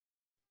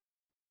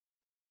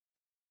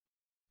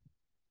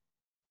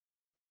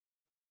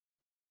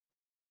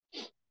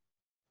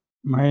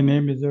My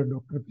name is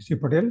Dr. P.C.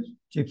 Patel,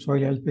 Chief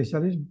Soil Health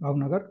Specialist,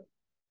 Bhavnagar,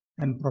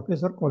 and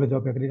Professor, College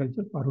of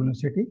Agriculture, Parul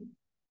University.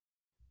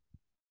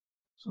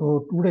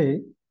 So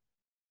today,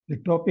 the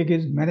topic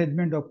is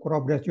management of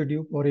crop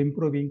residue for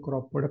improving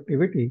crop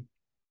productivity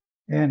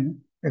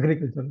and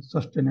agricultural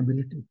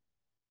sustainability.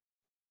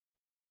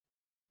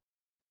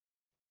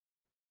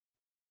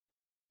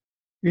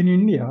 In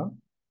India,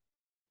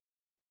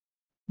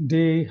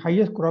 the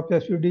highest crop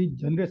residue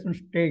generation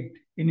state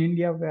in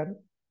India were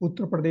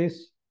Uttar Pradesh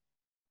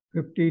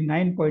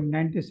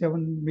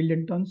 59.97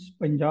 million tons,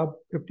 Punjab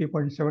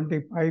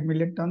 50.75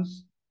 million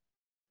tons,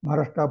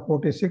 Maharashtra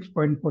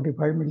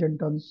 46.45 million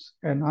tons,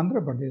 and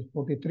Andhra Pradesh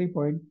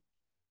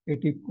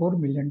 43.84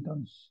 million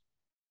tons.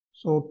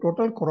 So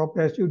total crop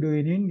residue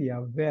in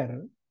India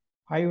were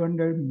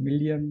 500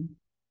 million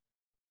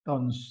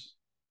tons,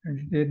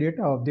 and the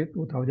data of the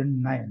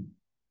 2009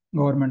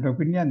 Government of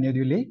India, New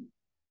Delhi.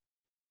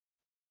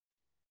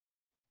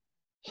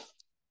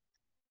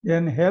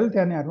 Then health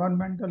and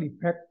environmental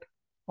effect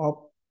of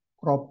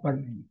crop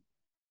burning.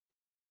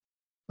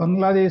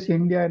 Bangladesh,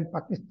 India, and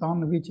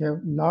Pakistan, which have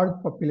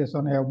large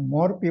population, have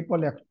more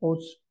people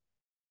exposed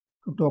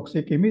to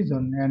toxic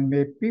emission, and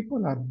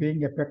people are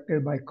being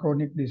affected by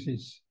chronic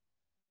disease.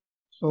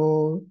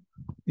 So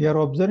we are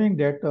observing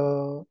that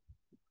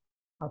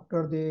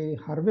after the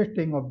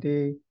harvesting of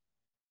the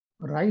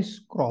rice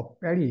crop,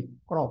 paddy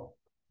crop,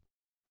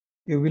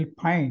 you will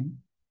find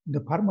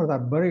the farmers are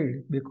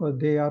buried because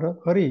they are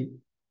hurry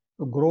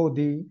to grow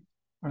the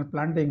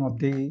planting of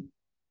the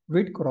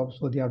wheat crop,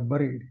 so they are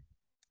buried.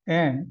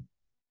 And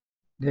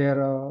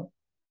their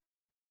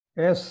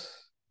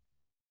S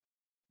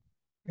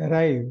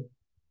arrive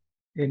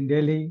in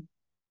Delhi.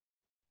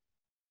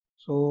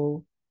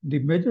 So the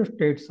major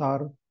states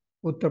are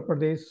Uttar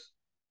Pradesh,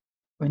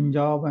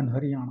 Punjab, and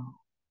Haryana.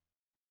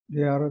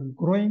 They are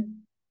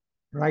growing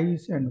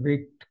rice and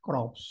wheat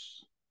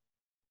crops.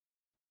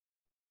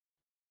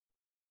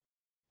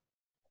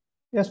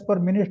 As per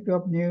Ministry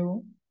of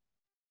New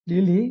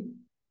Delhi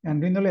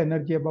and Renewal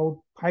Energy, about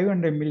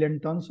 500 million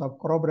tons of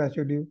crop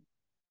residue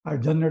are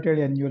generated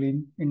annually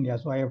in India.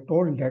 So I have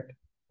told that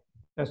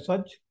as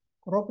such,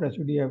 crop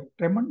residue have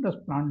tremendous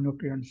plant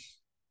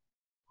nutrients.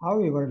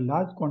 However,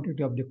 large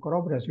quantity of the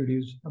crop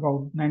residues,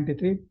 about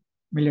 93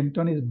 million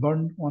ton, is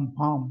burned on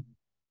farm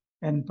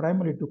and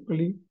primarily to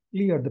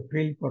clear the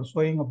field for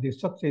sowing of the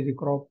successive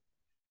crop,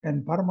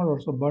 and farmer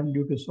also burned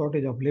due to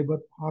shortage of labor.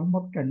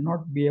 Farmer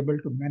cannot be able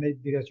to manage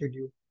the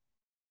residue,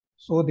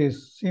 so they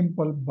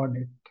simple burn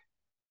it.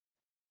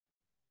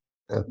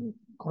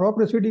 Crop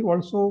residue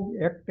also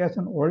act as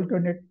an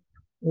alternate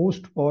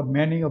host for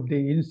many of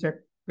the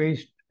insect,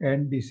 pest,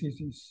 and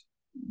diseases.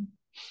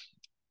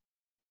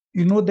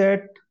 You know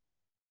that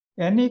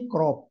any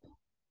crop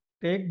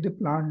take the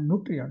plant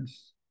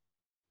nutrients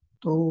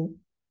through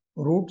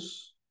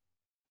roots.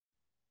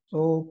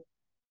 So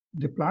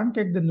the plant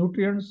take the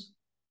nutrients,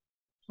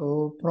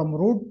 so from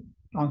root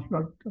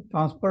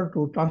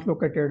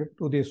translocated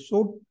to the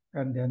shoot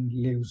and then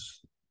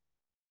leaves.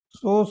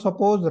 So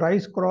suppose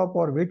rice crop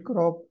or wheat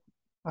crop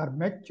are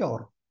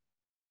mature.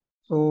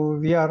 So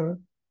we are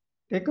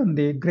taken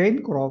the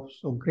grain crops.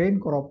 So grain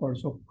crop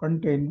also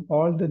contain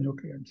all the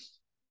nutrients.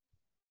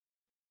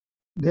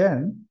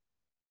 Then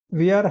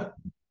we are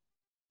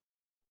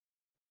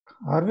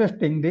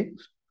harvesting the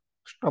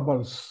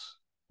stubbles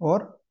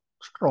or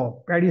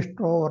straw, paddy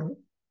straw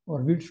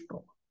or wheat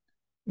straw,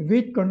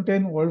 which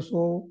contain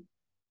also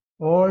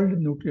all the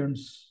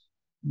nutrients,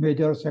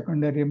 major,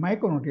 secondary,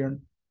 micronutrient,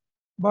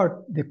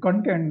 but the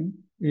content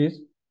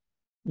is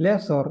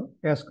lesser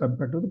as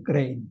compared to the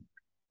grain.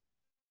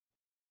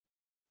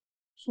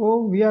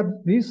 So we are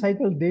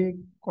recycle the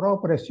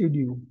crop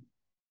residue,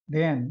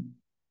 then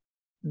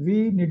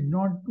we need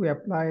not to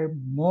apply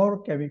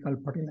more chemical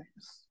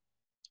fertilizers,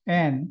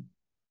 and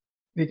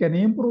we can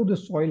improve the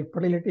soil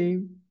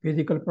fertility,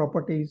 physical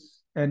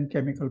properties, and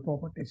chemical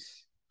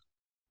properties.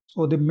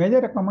 So the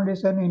major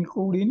recommendation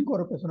include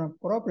incorporation of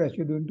crop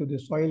residue into the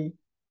soil,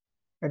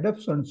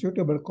 adoption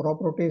suitable crop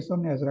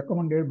rotation as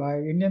recommended by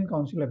Indian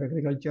Council of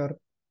Agriculture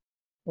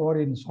or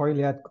in soil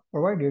health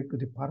provided to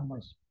the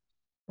farmers.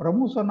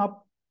 Promotion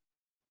of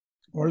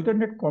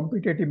alternate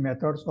competitive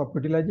methods of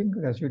utilizing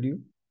residue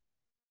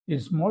in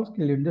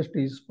small-scale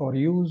industries for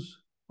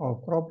use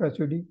of crop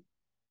residue,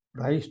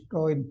 rice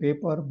straw in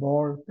paper,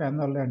 board,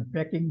 panel, and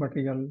packing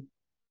material,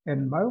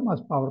 and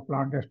biomass power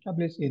plant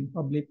established in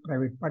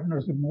public-private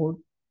partnership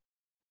mode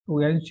to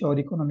ensure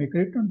economic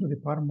return to the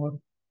farmer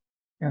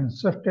and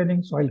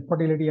sustaining soil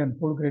fertility and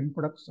food grain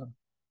production,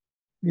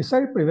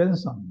 besides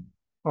prevention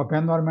of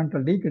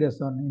environmental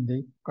degradation in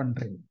the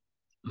country.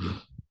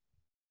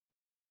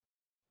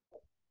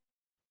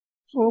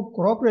 So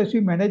crop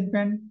residue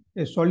management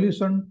is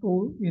solution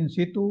to in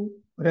situ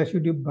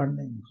residue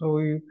burning. So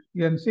you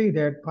can see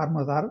that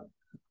farmers are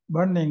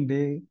burning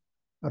the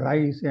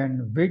rice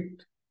and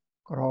wheat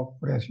crop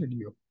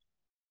residue.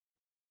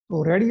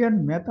 So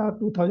Radiant Mehta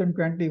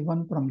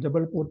 2021 from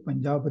Jabalpur,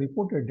 Punjab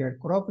reported that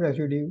crop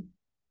residue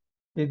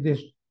is the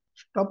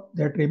stuff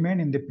that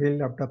remain in the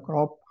field after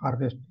crop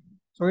harvesting.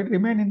 So it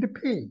remains in the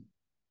field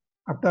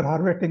after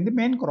harvesting the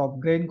main crop,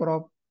 grain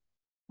crop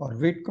or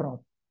wheat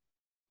crop.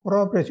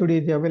 Crop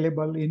residue is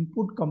available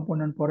input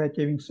component for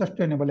achieving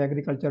sustainable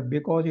agriculture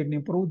because it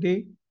improves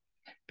the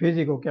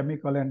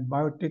physicochemical and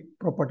biotic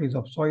properties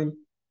of soil,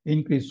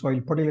 increase soil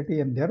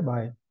fertility, and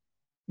thereby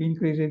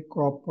increases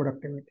crop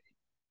productivity.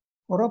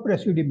 Crop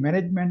residue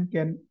management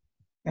can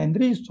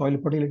enrich soil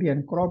fertility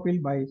and crop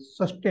yield by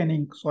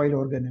sustaining soil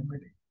organic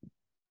matter.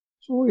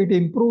 So it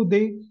improves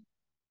the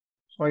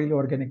soil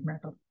organic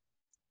matter.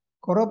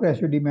 Crop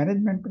residue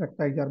management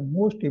practices are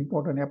most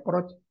important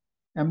approach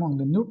among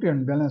the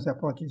nutrient balance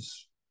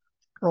approaches.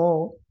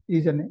 Straw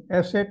is an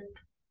asset,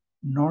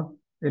 not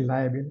a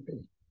liability.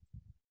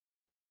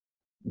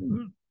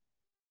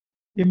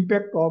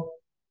 Impact of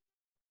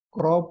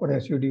crop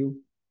residue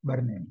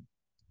burning.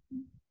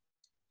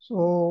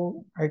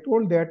 So I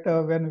told that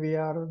when we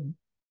are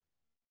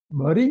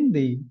burning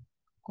the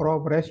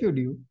crop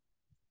residue,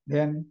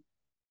 then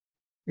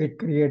it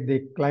creates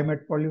the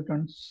climate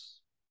pollutants.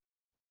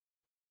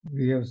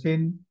 We have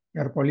seen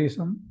air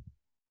pollution,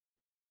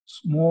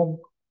 smoke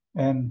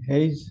and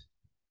haze,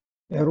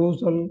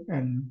 aerosol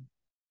and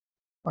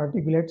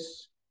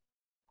particulates,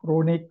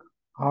 chronic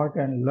heart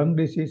and lung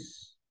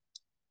disease,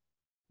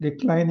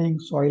 declining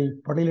soil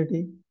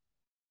fertility,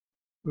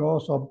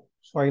 loss of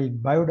soil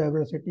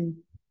biodiversity,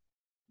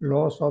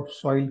 loss of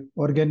soil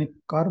organic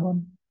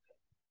carbon,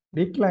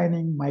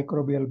 declining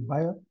microbial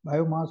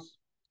biomass,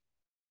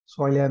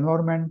 soil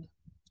environment,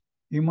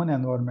 human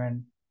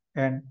environment,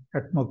 and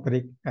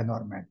atmospheric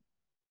environment.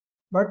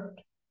 But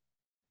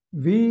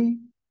the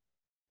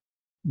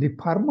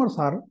farmers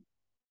are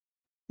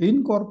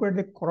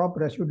incorporating crop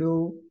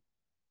residue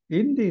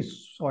in the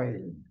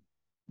soil,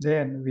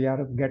 then we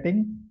are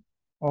getting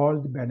all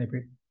the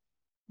benefit.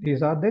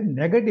 These are the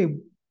negative,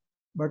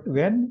 but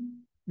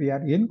when we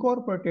are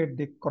incorporated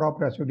the crop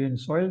residue in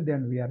soil,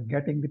 then we are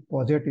getting the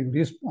positive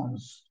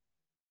response.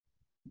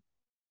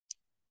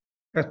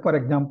 As for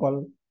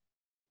example,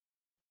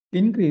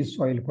 increase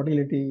soil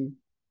fertility,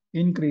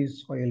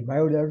 increase soil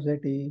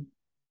biodiversity,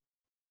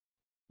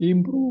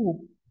 improve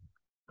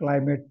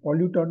climate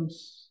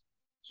pollutants,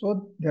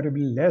 so there will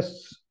be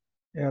less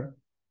air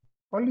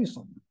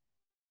pollution.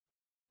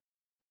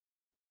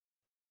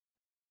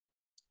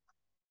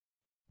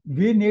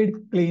 We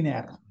need clean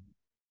air.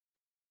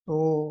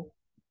 So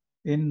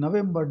in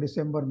November,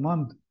 December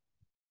month,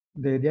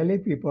 the Delhi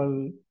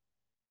people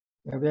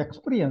have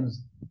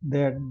experienced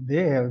that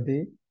they have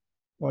the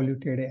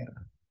polluted air.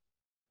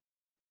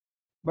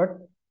 But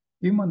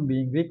human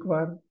beings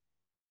require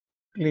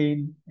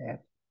clean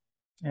air.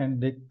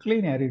 And the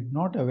clean air is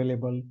not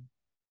available,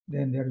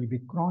 then there will be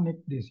chronic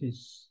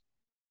disease.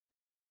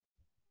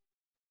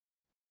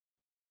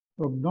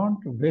 So don't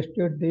waste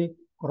the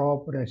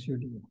crop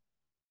residue.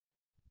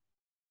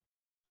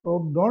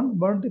 So don't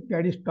burn the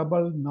paddy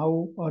stubble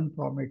now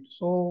from it.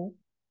 So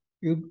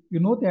you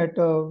know that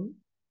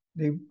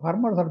the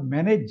farmers are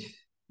manage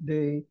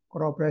the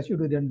crop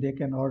residue, then they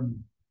can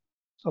earn.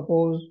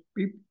 Suppose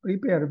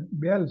prepare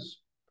bales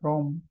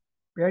from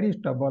paddy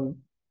stubble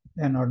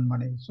and earn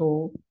money.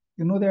 So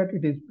you know that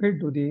it is fed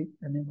to the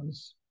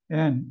animals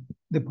and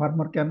the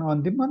farmer can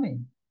earn the money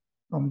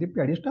from the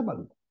paddy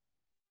stubble.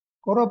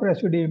 Crop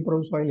residue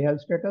improves soil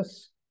health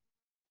status.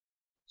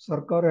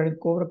 Sarkar and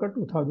co-worker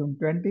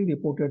 2020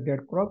 reported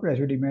that crop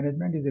residue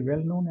management is a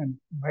well-known and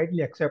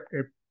widely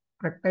accepted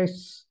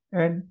practice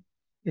and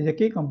is a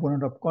key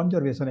component of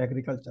conservation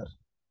agriculture.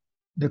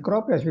 The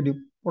crop residue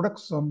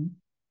production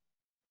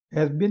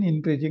has been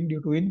increasing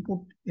due to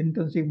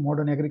input-intensive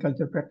modern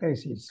agriculture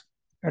practices.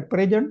 At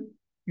present,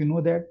 you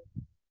know that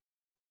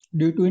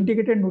due to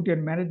integrated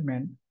nutrient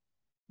management,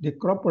 the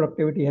crop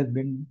productivity has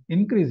been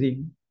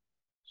increasing.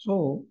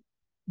 So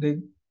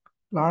the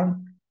plant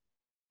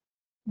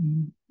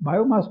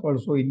biomass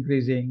also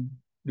increasing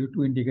due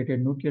to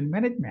integrated nutrient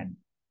management.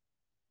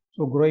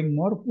 So growing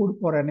more food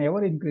for an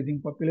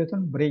ever-increasing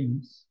population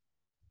brings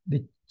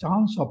the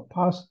chance of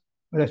fast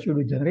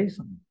residue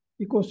generation.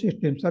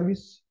 Ecosystem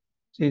services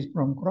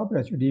from crop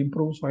residue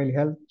improve soil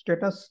health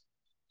status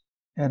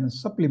and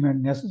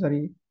supplement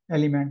necessary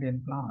element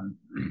in plant.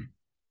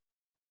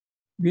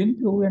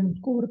 Winflu and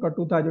co-worker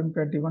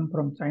 2021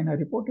 from China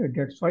reported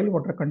that soil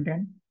water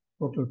content,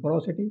 total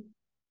porosity,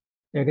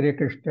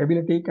 aggregate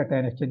stability,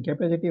 cation exchange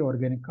capacity,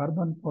 organic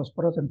carbon,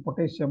 phosphorus, and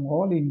potassium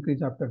all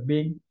increase after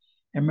being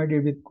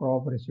embedded with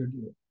crop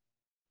residue.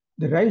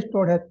 The rice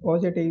pod has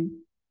positive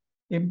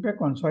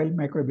impact on soil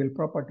microbial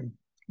property.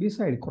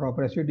 Besides crop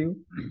residue,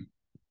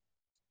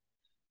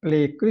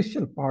 play a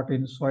crucial part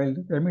in soil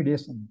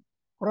remediation.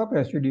 Crop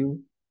residue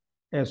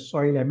as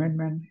soil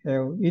amendment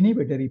have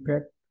inhibitory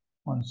effect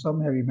on some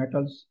heavy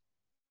metals,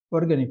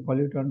 organic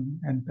pollutant,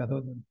 and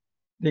pathogen.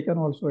 They can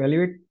also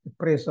elevate the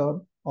pressure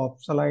of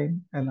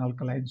saline and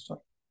alkaline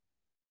soil.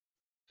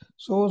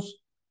 So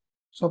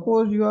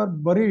suppose you are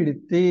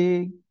buried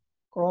the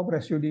crop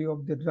residue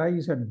of the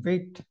rice and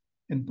wheat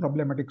in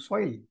problematic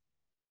soil,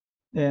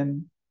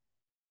 then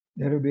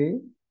there will be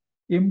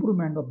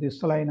improvement of the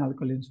saline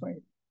alkaline soil.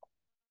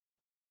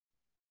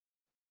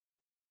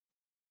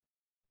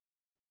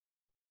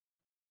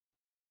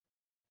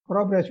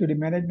 crop residue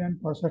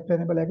management for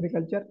sustainable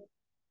agriculture.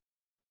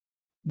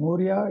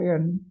 Moria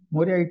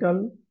et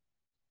al.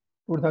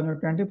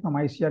 2020 from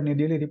ICAR New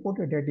Delhi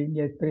reported that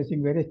India is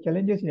facing various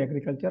challenges in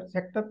agriculture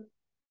sector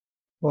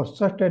for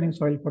sustaining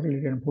soil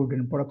fertility and food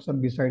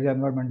production, besides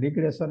environment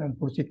degradation and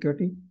food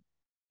security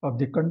of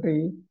the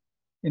country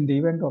in the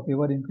event of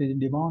ever increasing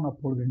demand of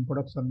food grain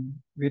production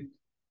with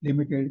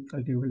limited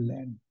cultivable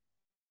land.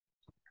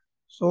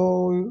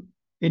 So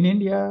in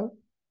India,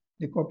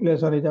 the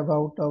population is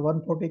about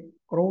 140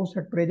 crores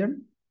at present.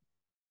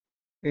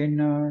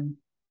 In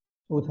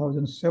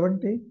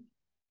 2070,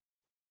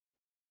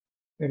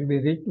 it will be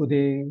reached to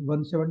the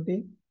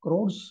 170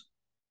 crores.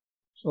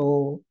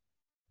 So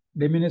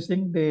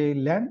diminishing the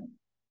land,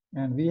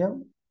 and we have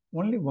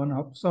only one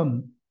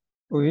option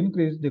to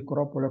increase the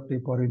crop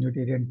productivity per unit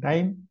area and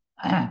time,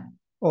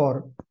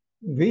 or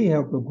we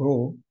have to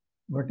grow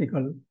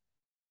vertical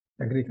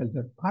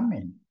agriculture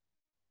farming.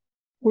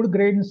 Food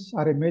grains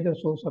are a major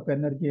source of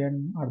energy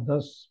and are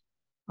thus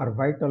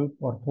vital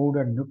for food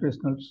and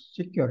nutritional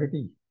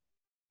security.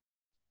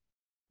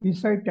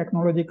 Besides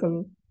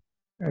technological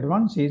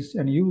advances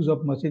and use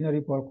of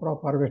machinery for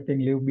crop harvesting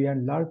leave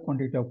behind large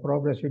quantity of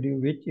crop residue,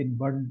 which is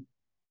burned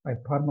by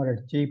farmer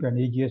at cheap and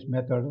easiest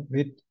method,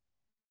 with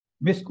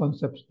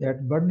misconceptions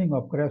that burning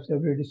of crop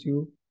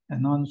residue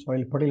enhance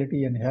soil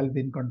fertility and help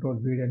in control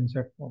weed and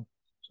insect form.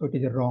 So it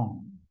is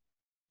wrong.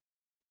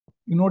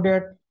 You know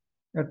that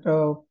at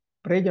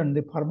present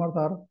the farmers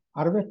are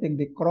harvesting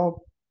the crop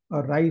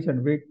rice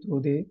and wheat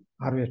through the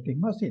harvesting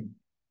machine.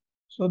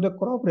 So the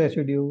crop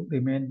residue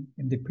remain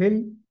in the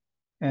field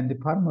and the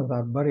farmers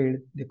are buried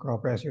the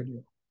crop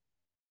residue.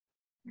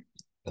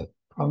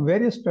 From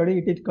various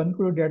studies, it is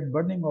concluded that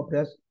burning of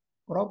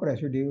crop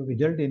residue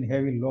result in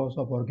heavy loss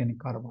of organic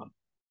carbon,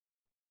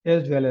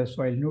 as well as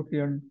soil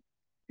nutrient,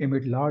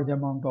 emit large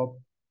amount of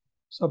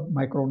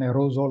submicron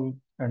aerosol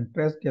and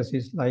trace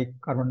gases like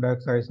carbon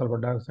dioxide, sulfur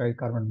dioxide,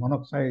 carbon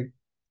monoxide,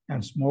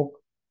 and smoke,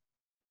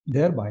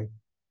 thereby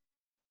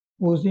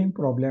posing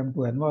problem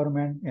to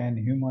environment and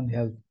human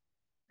health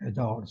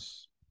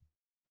hazards.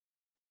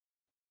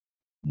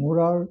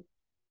 Moral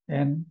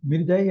and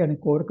Mirzai and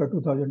Korka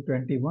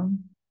 2021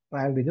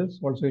 trial results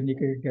also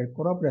indicated that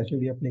crop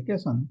residue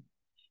application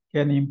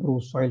can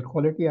improve soil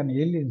quality and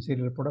yield in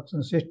cereal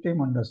production system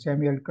under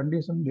semi-arid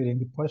condition during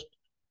the first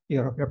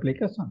year of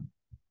application.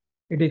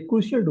 It is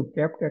crucial to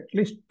capture at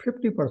least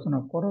 50%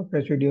 of crop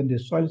residue on the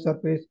soil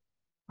surface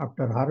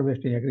after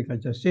harvesting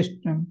agriculture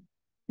system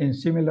in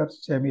similar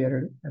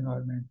semi-arid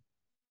environment.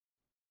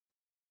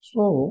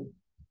 So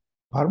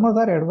farmers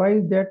are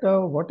advised that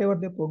whatever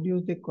they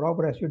produce the crop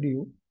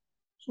residue,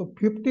 so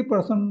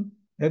 50%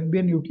 have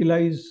been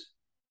utilized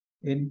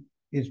in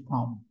his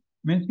farm,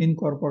 means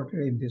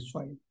incorporated in the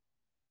soil,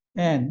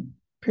 and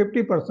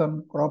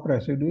 50% crop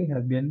residue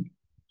has been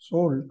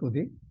sold to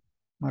the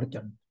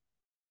merchant.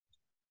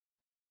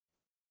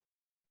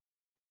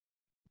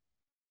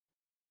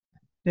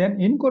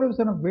 Then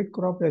incorporation of wheat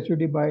crop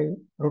residue by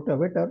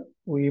rotavator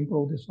to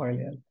improve the soil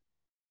health.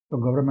 So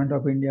government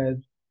of India has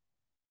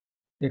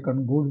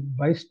taken good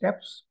by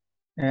steps,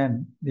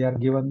 and they are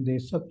given the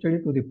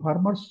subsidy to the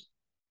farmers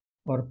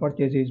for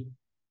purchases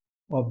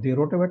of the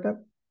rotavator,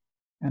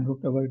 and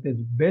rotavator is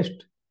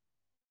best.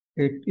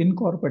 It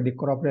incorporates the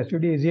crop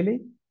residue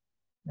easily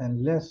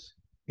and less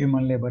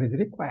human labor is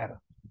required.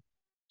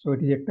 So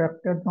it is a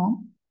tractor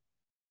now.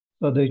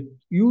 So the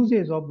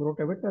uses of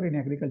rotavator in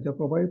agriculture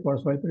provide for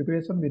soil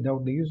preparation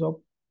without the use of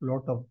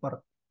lot of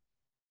work.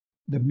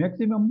 The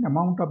maximum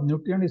amount of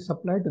nutrient is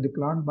supplied to the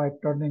plant by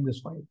turning the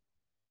soil.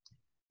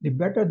 The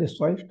better the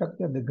soil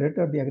structure, the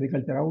greater the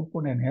agriculture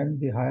output, and hence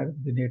the higher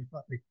the net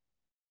profit.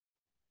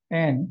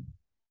 And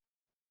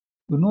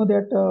you know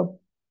that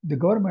the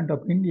government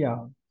of India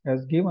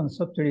has given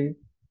subsidy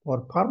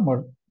for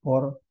farmers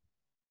for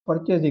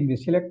purchasing the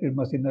selected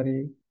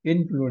machinery,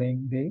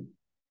 including the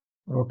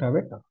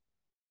rotavator.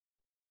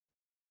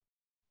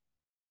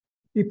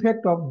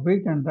 Effect of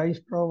wheat and rice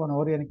straw on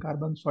organic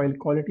carbon, soil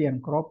quality,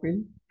 and crop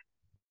yield.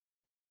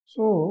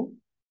 So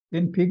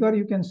in figure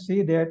you can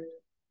see that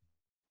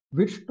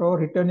wheat straw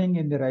returning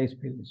in the rice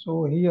field.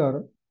 So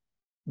here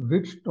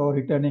wheat straw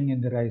returning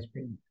in the rice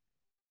field.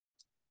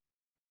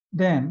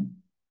 Then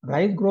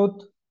rice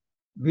growth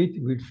with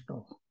wheat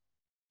straw.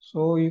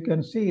 So you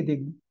can see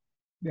the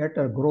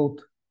better growth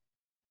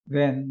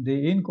when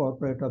they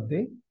incorporate of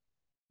the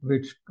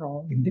wheat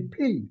straw in the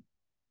field.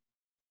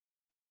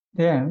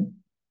 Then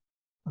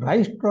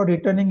rice straw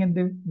returning in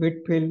the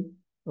wheat field.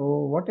 So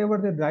whatever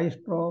the rice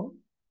straw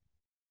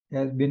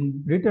has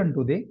been returned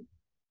to the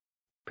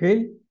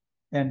field,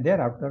 and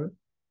thereafter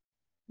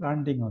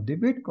planting of the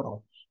wheat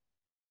crops.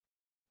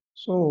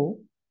 So,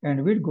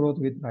 and wheat growth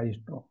with rice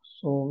straw.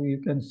 So you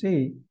can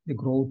see the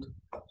growth.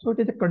 So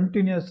it is a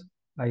continuous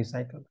life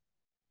cycle.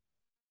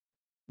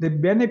 The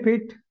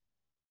benefit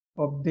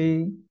of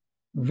the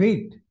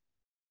wheat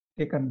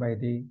taken by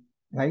the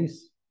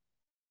rice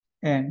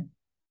and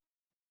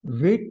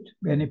wheat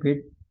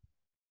benefit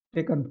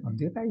taken from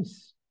the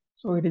rice.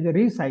 So it is a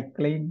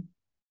recycling,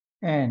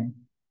 and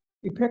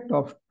Effect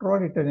of straw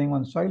returning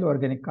on soil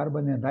organic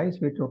carbon and rice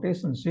wheat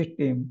rotation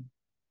system,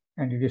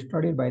 and it is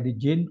studied by the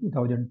Jin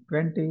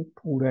 2020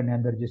 Food and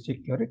Energy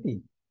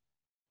Security.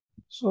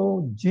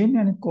 So Jin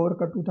and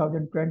Korka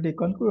 2020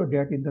 concluded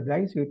that in the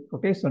rice wheat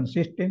rotation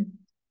system,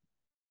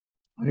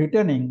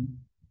 returning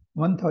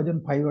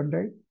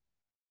 1,500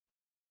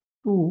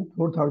 to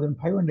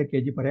 4,500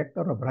 kg per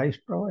hectare of rice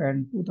straw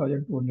and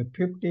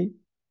 2,250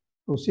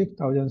 to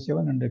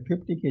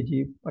 6,750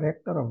 kg per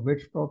hectare of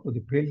wheat straw to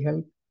the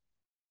field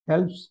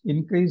helps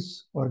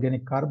increase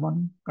organic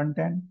carbon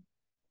content,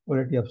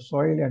 quality of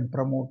soil, and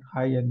promote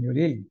high annual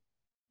yield.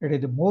 It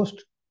is the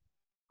most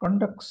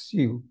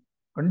conducive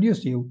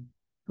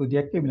to the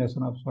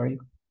accumulation of soil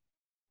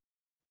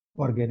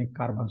organic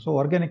carbon. So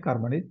organic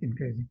carbon is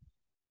increasing.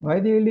 Why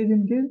the yield is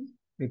increasing?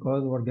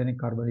 Because organic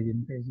carbon is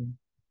increasing.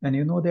 And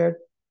you know that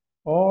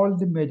all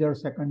the major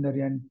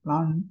secondary and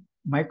plant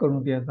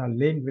micronutrients are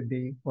linked with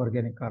the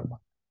organic carbon.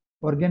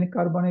 Organic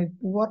carbon is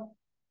poor,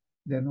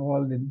 then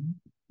all the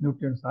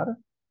nutrients are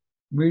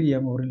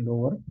medium or in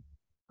lower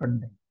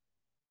content.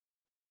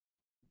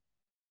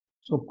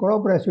 So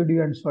crop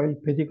residue and soil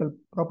physical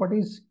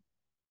properties.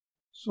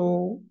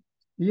 So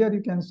here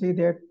you can see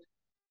that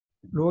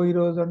low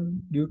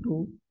erosion due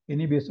to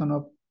inhibition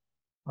of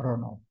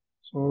runoff.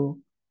 So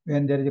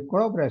when there is a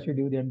crop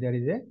residue, then there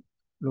is a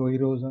low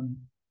erosion,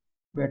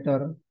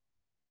 better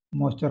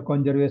moisture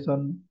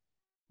conservation,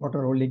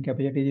 water holding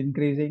capacity is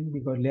increasing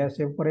because less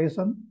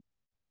evaporation.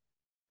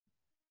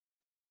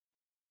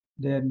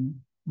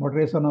 Then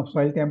moderation of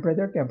soil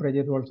temperature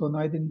also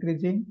now is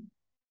increasing.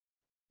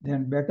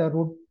 Then better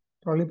root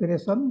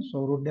proliferation. So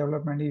root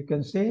development, you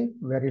can say,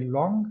 very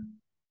long.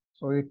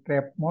 So it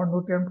traps more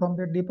nutrient from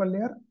the deeper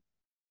layer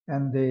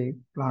and the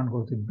plant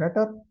growth is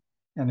better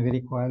and we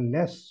require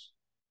less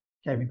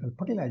chemical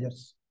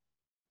fertilizers.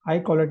 High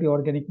quality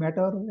organic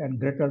matter and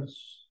greater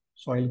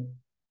soil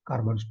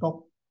carbon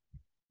stock.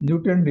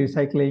 Nutrient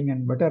recycling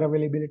and better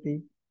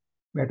availability,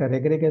 better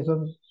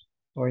aggregation,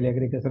 soil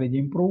aggregation is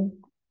improved,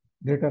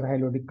 greater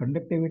hydraulic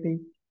conductivity.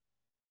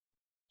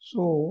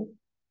 So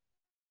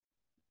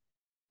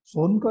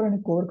Sonkar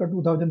and Korka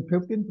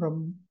 2015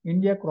 from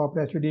India, crop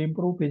residue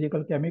improve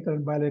physical, chemical,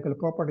 and biological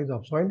properties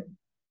of soil.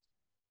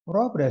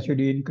 Crop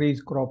residue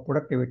increase crop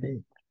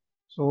productivity.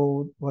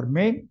 So our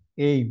main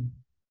aim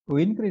to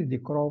increase the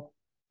crop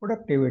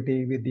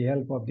productivity with the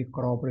help of the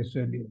crop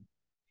residue.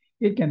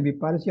 It can be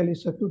partially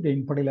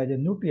substituting fertilizer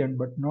nutrient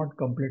but not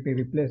completely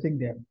replacing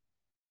them.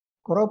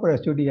 Crop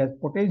residue has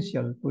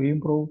potential to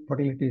improve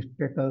fertility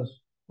status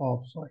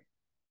of soil.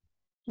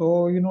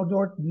 So you know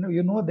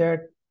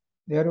that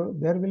there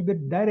will be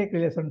direct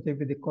relationship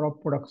with the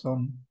crop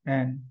production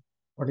and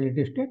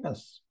fertility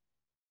status.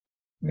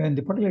 When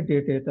the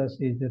fertility status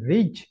is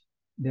rich,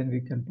 then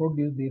we can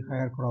produce the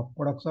higher crop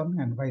production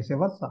and vice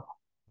versa.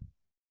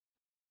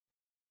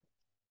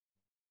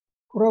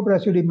 Crop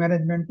residue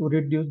management to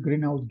reduce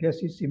greenhouse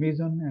gases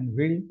emission and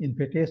wild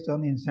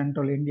infestation in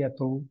central India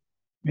through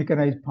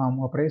mechanized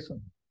farm operation.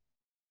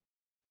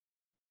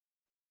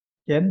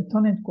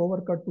 Kenthon and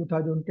Covercut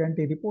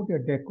 2020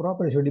 reported that crop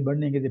residue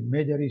burning is a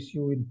major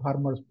issue in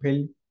farmers'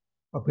 field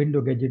of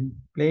Indo-Gangetic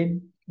Plain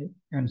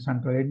and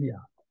central India.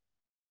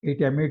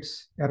 It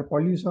emits air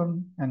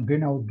pollution and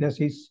greenhouse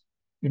gases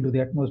into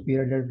the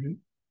atmosphere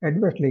that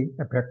adversely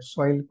affects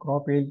soil,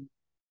 crop yield,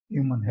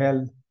 human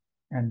health,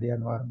 and the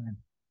environment.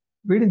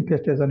 Weed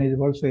infestation is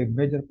also a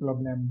major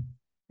problem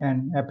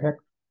and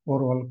affects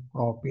overall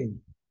crop yield.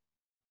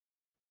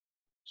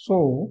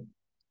 So,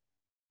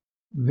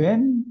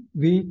 when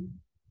we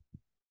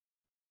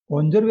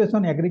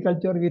conservation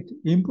agriculture with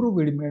improved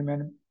weed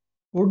management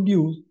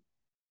produce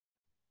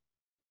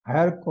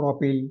higher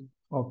crop yield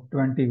of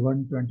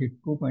 21,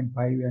 22.5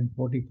 and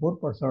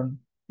 44%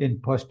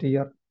 in first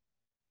year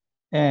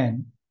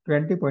and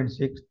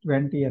 20.6,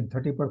 20 and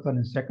 30%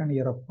 in second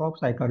year of crop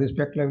cycle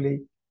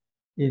respectively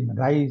in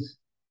rice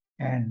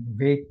and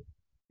wheat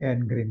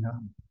and green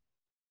gram.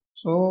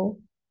 So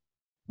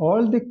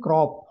all the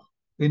crop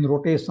in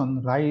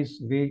rotation,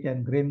 rice, wheat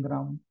and green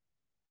gram,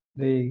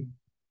 the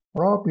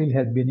crop yield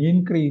has been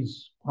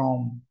increased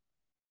from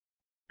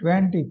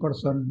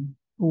 20%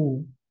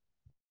 to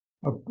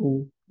up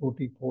to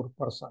 44%.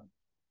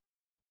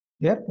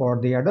 Therefore,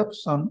 the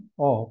adoption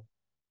of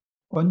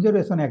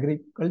conservation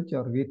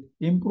agriculture with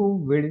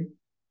improved weed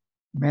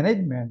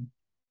management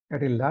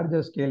at a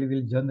larger scale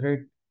will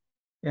generate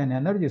an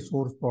energy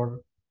source for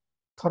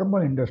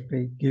thermal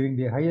industry, giving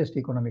the highest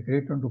economic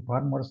return to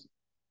farmers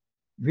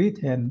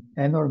with an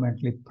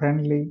environmentally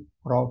friendly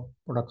crop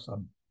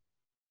production.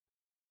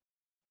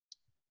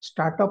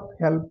 Startup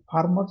help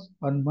farmers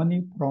earn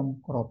money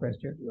from crop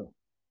residue.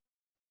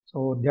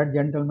 So that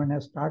gentleman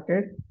has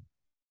started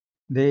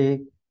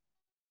the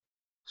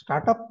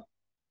startup.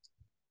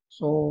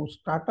 So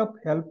startup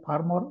help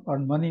farmer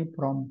earn money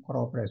from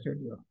crop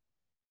residue.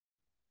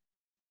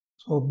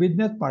 So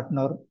business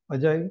partner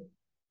Ajay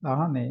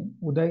Dahane,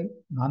 Uday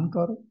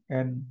Nankar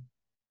and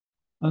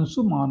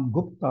Ansuman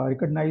Gupta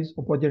recognized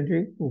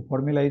opportunity to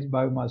formalize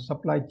biomass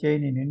supply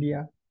chain in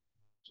India.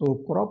 So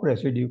crop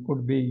residue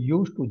could be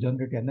used to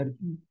generate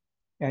energy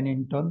and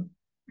in turn,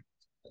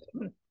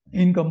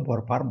 income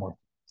for farmers.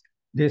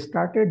 They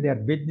started their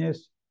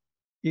business,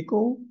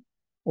 Eco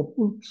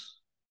Opus,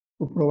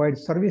 to provide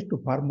service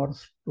to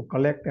farmers to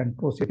collect and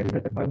process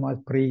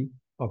biomass free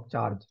of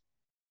charge.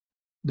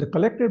 The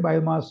collected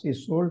biomass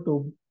is sold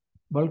to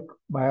bulk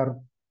buyer,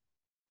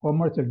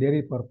 commercial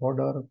dairy for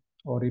fodder,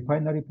 or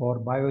refinery for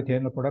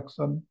bioethanol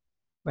production.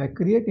 By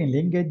creating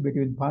linkage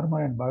between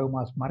farmer and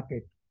biomass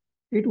market,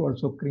 it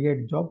also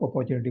creates job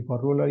opportunity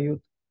for rural youth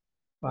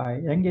by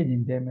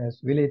engaging them as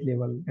village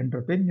level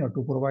entrepreneur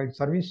to provide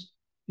service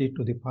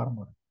to the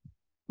farmer.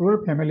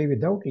 Rural families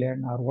without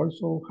land are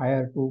also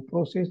hired to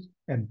process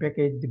and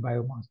package the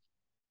biomass.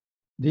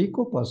 The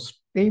EcoPus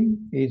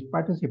team is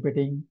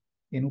participating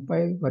in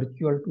UPAI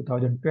Virtual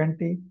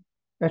 2020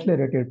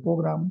 accelerated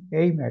program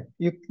aimed at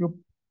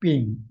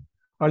equipping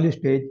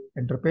early-stage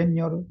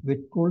entrepreneurs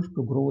with tools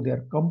to grow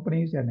their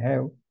companies and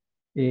have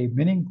a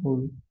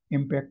meaningful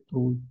impact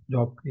through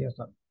job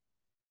creation.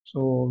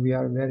 So we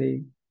are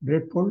very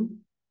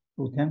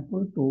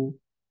thankful to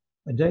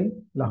Ajay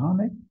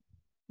Lahane,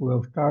 who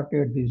have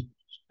started this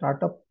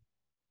startup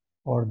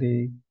for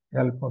the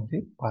help of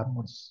the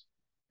farmers.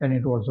 And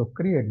it also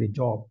create the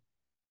job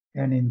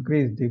and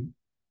increase the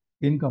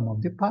income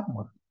of the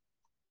farmer.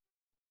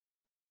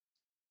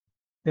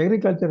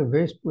 Agriculture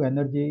waste to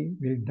energy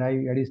will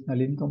drive additional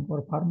income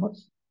for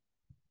farmers.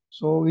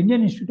 So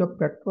Indian Institute of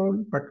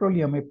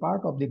Petroleum, a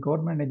part of the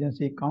government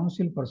agency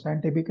Council for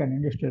Scientific and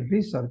Industrial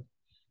Research,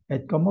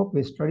 has come up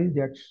with studies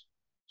that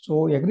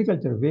show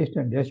agriculture waste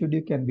and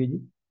residue can be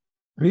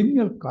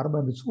renewable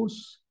carbon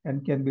resource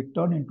and can be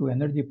turned into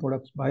energy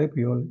products,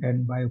 biofuel,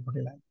 and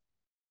biofertilizer.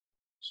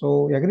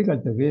 So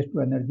agriculture waste to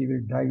energy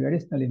will drive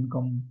additional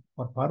income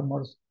for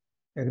farmers,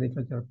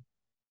 agriculture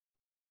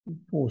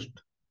post.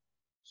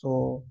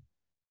 So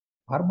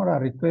farmers are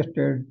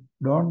requested,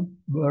 don't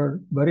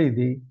bury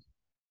the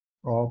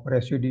crop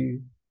residue,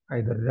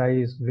 either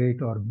rice,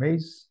 wheat, or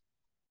maize.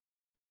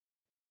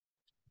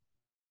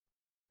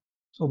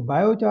 So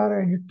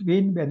biochar and its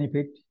twin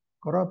benefit,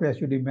 crop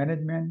residue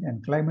management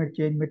and climate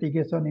change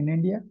mitigation in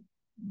India.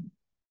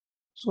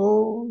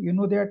 So you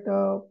know that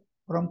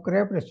from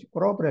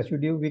crop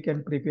residue, we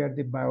can prepare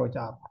the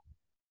biochar.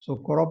 So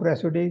crop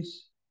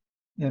residues,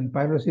 then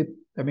pyrolysis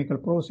chemical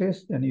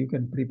process, then you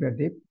can prepare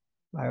the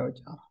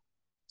biochar.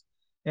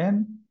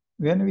 And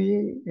when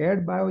we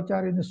add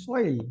biochar in the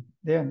soil,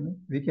 then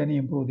we can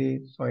improve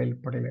the soil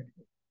fertility.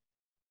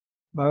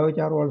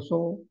 Biochar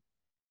also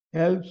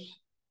helps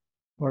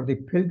for the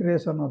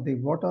filtration of the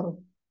water.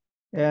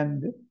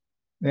 And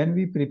when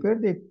we prepare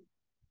the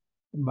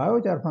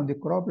biochar from the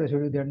crop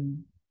residue,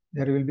 then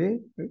there will be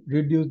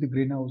reduce the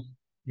greenhouse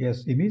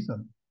gas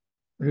emission,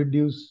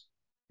 reduce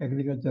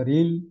agriculture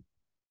yield.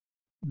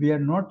 We are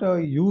not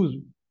use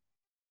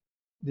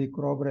the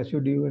crop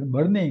residue and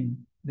burning,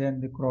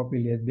 then the crop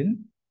yield has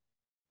been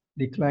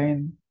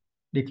decline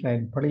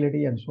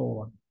fertility and so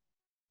on.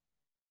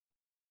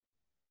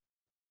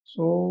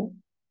 So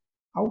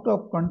out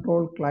of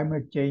control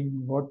climate change,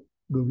 what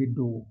do we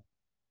do?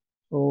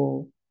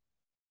 So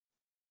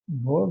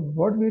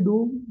what we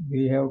do,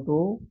 we have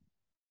to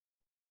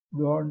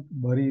don't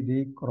bury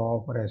the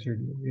crop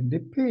residue in the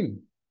field,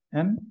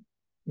 and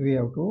we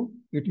have to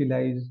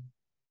utilize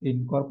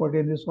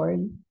incorporate in the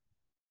soil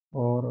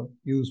or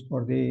use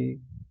for the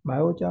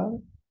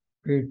biochar,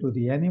 feed to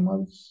the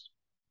animals.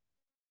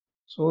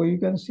 So you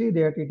can see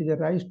that it is a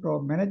rice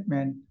crop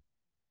management,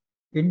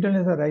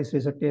 International Rice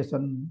Research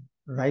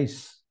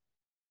Rice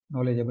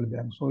Knowledgeable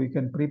Bank. So you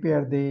can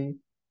prepare the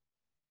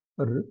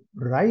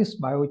rice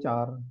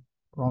biochar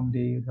from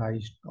the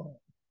rice crop.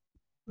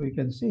 So you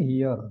can see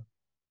here,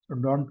 so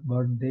don't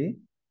burn the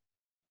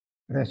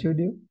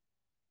residue.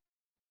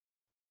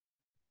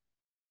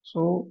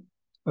 So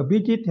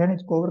Abhijit and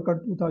his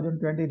Covercut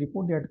 2020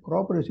 report that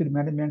crop residue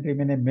management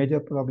remains a major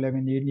problem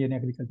in the Indian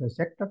agriculture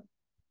sector.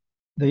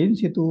 The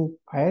in-situ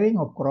firing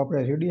of crop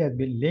residue has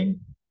been linked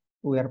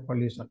to air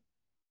pollution,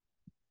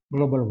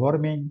 global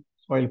warming,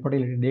 soil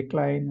fertility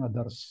decline,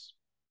 others.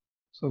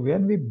 So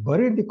when we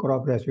bury the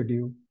crop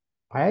residue,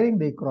 firing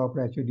the crop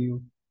residue,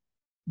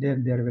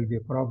 then there will be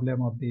a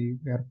problem of the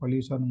air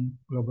pollution,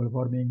 global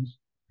warming,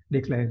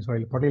 decline in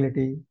soil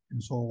fertility,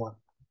 and so on.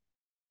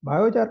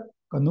 Biochar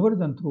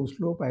conversion through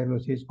slow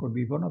pyrolysis could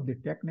be one of the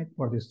techniques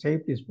for the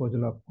safe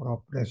disposal of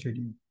crop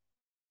residue.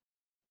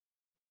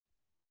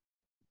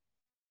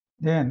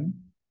 Then,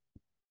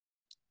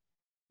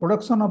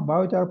 production of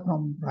biochar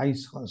from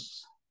rice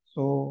husk.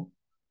 So,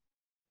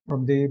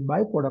 from the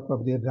byproduct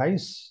of the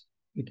rice,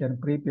 we can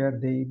prepare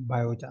the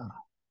biochar.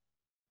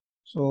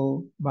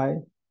 So, by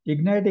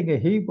igniting a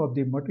heap of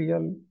the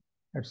material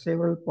at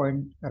several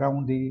points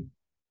around the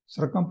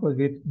circumference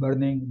with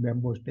burning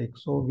bamboo stick.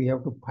 So, we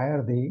have to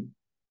fire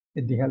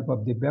with the help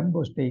of the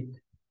bamboo stick,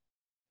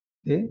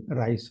 the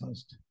rice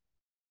husk.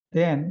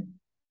 Then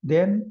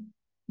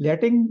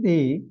letting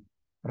the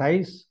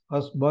rice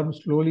husk burn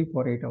slowly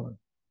for 8 hours.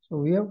 So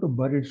we have to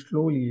burn it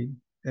slowly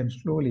and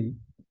slowly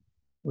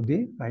to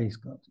the rice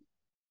husk.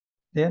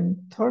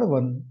 Then third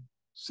one,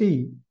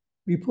 C,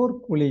 before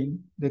cooling,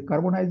 they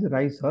carbonize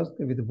rice husk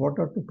with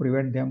water to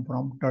prevent them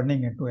from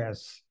turning into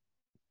ash.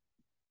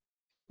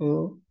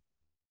 So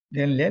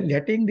then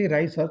letting the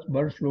rice husk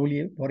burn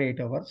slowly for 8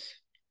 hours.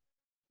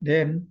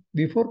 Then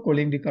before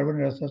cooling, the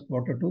carbonize husk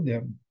water to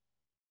them.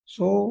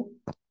 So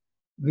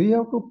we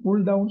have to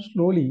pull down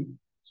slowly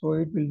so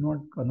it will not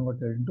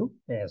convert into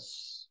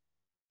ash.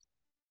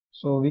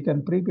 So we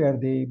can prepare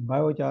the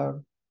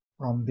biochar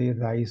from the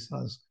rice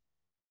husk.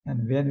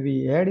 And when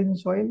we add in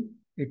soil,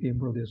 it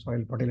improves the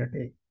soil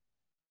fertility.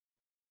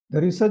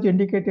 The research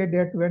indicated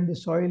that when the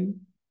soil,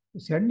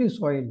 sandy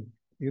soil,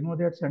 you know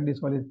that sandy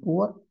soil is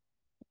poor,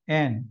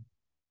 and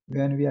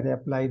when we are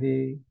apply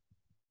the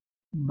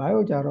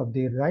biochar of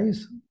the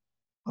rice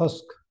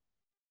husk,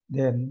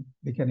 then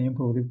we can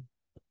improve the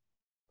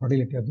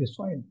fertility of the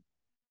soil.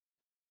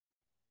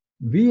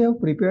 We have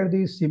prepared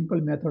the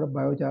simple method of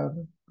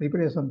biochar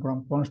preparation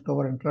from corn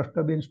store and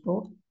cluster bean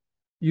store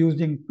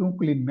using two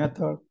clean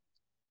method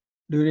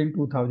during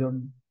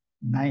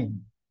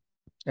 2009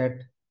 at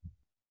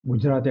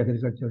Gujarat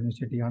Agriculture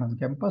University Anand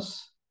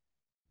campus.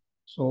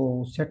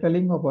 So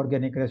settling of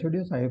organic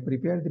residues, I have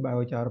prepared the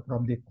biochar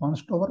from the corn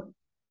store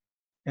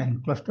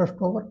and cluster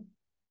store.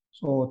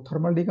 So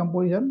thermal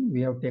decomposition,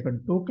 we have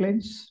taken two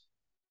cleans.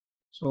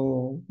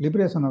 So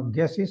liberation of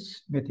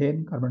gases,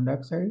 methane, carbon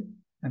dioxide,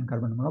 and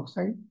carbon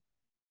monoxide,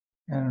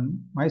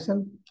 and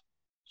myself.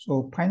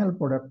 So final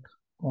product,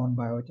 corn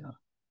biochar.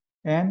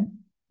 And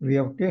we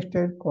have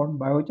tested corn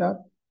biochar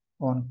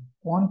on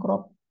corn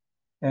crop,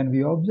 and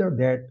we observed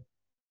that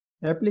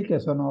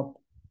application of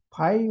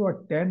 5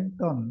 or 10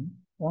 ton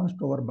corn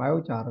store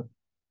biochar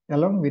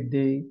along with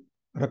the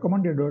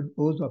recommended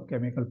dose of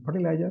chemical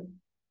fertilizer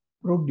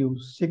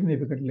produce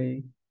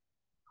significantly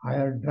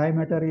higher dry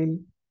matter yield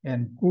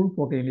and crude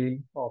protein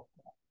yield of.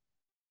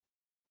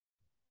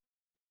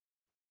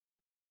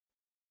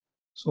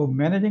 So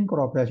managing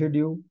crop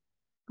residue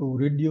to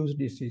reduce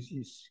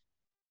diseases.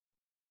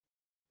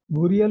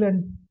 Burial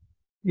and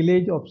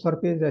tillage of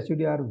surface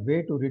residue are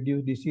way to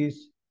reduce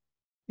disease,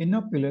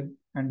 inoculate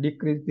and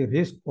decrease the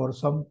risk for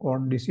some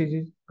corn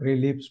diseases, grey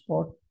leaf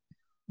spot,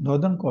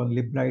 northern corn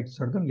leaf blight,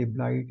 southern leaf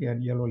blight,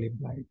 and yellow leaf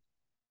blight.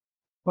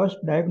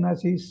 First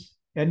diagnosis,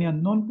 any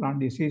unknown plant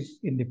disease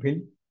in the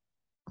field.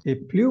 A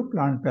few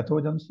plant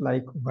pathogens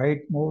like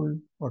white mold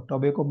or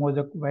tobacco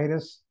mosaic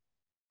virus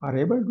are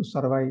able to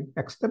survive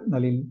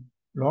exceptionally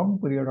long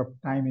period of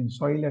time in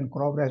soil and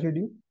crop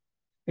residue.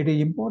 It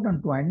is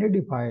important to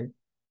identify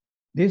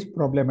this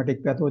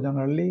problematic pathogen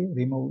early,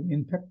 remove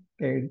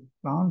infected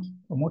plants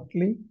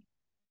promptly,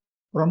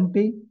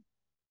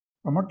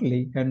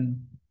 and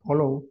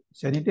follow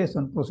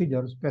sanitation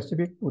procedures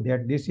specific to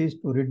that disease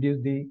to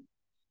reduce the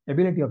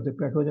ability of the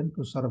pathogen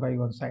to survive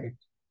on site.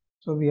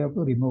 So we have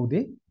to remove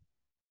the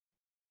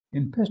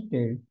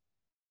infested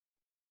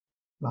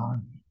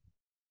plant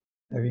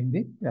having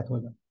the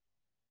pathogen.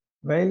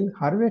 While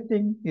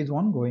harvesting is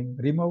ongoing,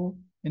 remove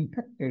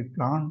infected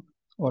plant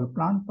or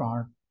plant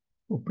part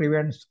to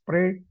prevent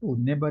spread to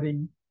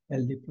neighboring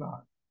healthy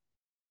plant.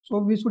 So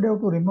we should have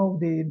to remove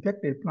the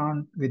infected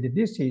plant with the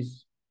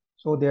disease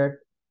so that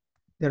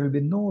there will be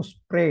no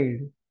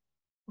spread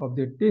of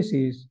the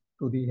disease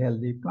to the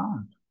healthy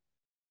plant.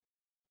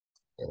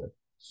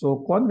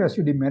 So corn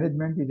residue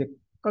management is a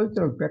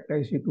cultural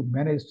practice to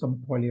manage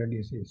some foliar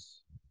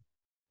disease.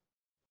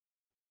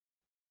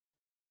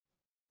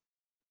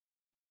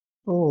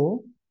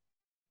 So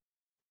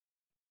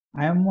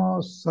I am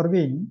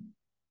serving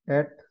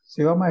at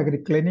Sevama Agri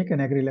Clinic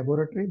and Agri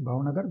Laboratory,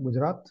 Bhavnagar,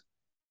 Gujarat.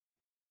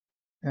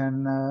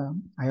 And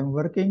I am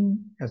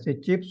working as a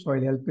chief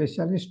soil health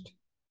specialist.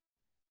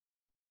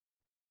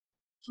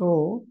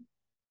 So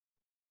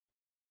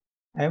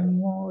I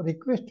am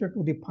requested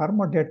to the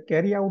farmer that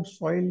carry out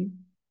soil,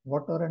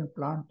 water and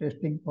plant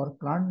testing for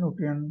plant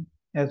nutrient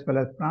as well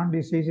as plant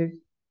diseases,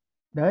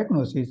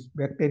 diagnosis,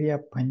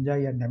 bacteria,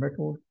 fungi and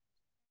nematode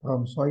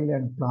from soil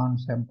and plant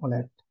sample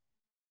at.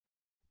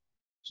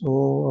 So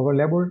our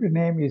laboratory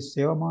name is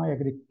Sevama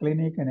Agri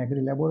Clinic and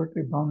Agri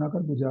Laboratory,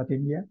 Bhavnagar, Gujarat,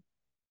 India.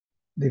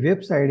 The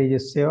website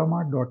is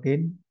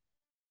sevama.in.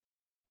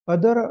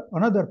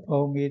 Another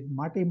firm is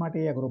Mati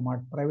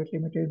Agromart Private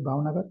Limited,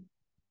 Bhavnagar.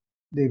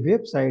 The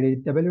website is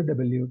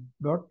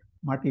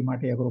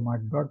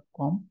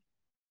www.matimatiagromart.com.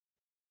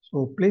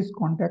 So please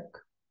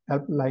contact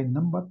helpline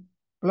number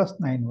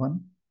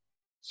 +91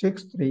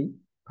 63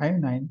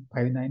 59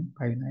 59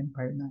 59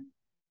 59.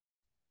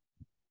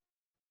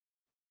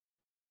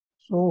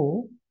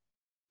 So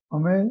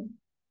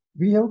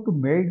we have to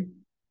make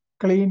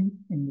clean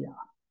India.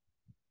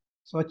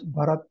 स्वच्छ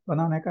भारत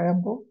बनाने का है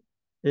हमको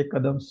एक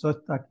कदम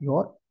स्वच्छता की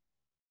ओर,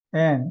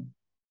 and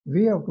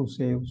we have to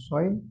save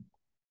soil.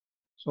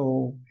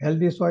 So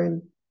healthy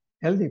soil,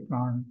 healthy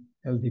plant,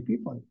 healthy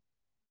people.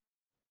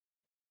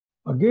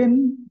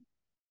 Again,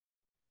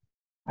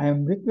 I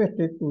am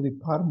requested to the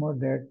farmer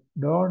that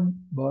don't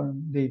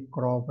burn the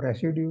crop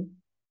residue,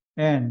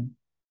 and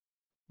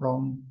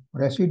from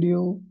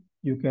residue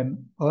you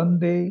can earn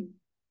the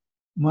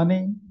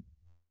money,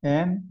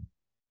 and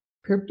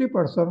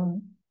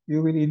 50%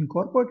 you will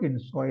incorporate in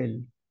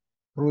soil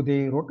through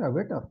the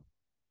rotavator.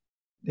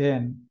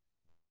 Then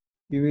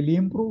you will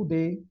improve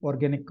the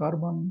organic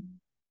carbon,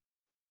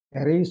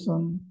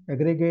 aeration,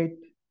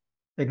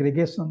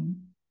 aggregation,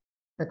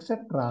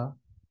 etc.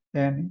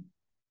 And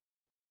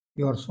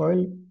your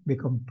soil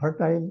become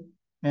fertile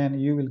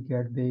and you will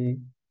get the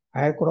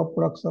higher crop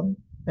production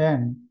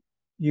and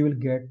you will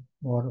get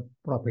more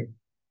profit.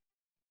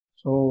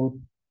 So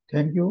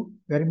thank you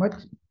very much.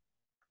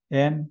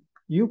 And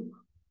if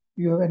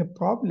you have any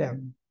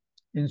problem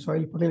in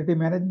soil fertility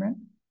management,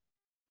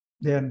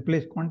 then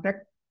please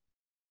contact.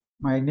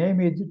 My name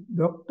is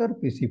Dr.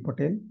 P.C.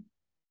 Patel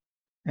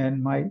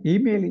and my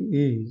email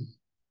is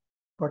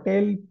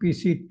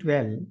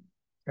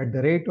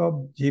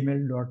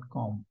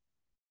patelpc12@gmail.com.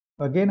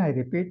 Again, I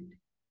repeat,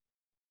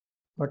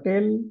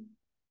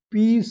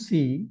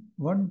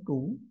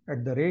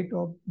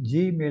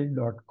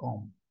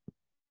 patelpc12@gmail.com.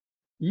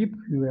 If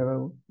you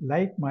have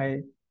liked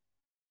my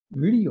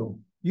video,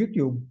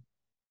 YouTube,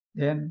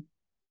 then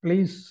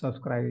please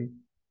subscribe.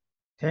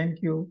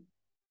 Thank you.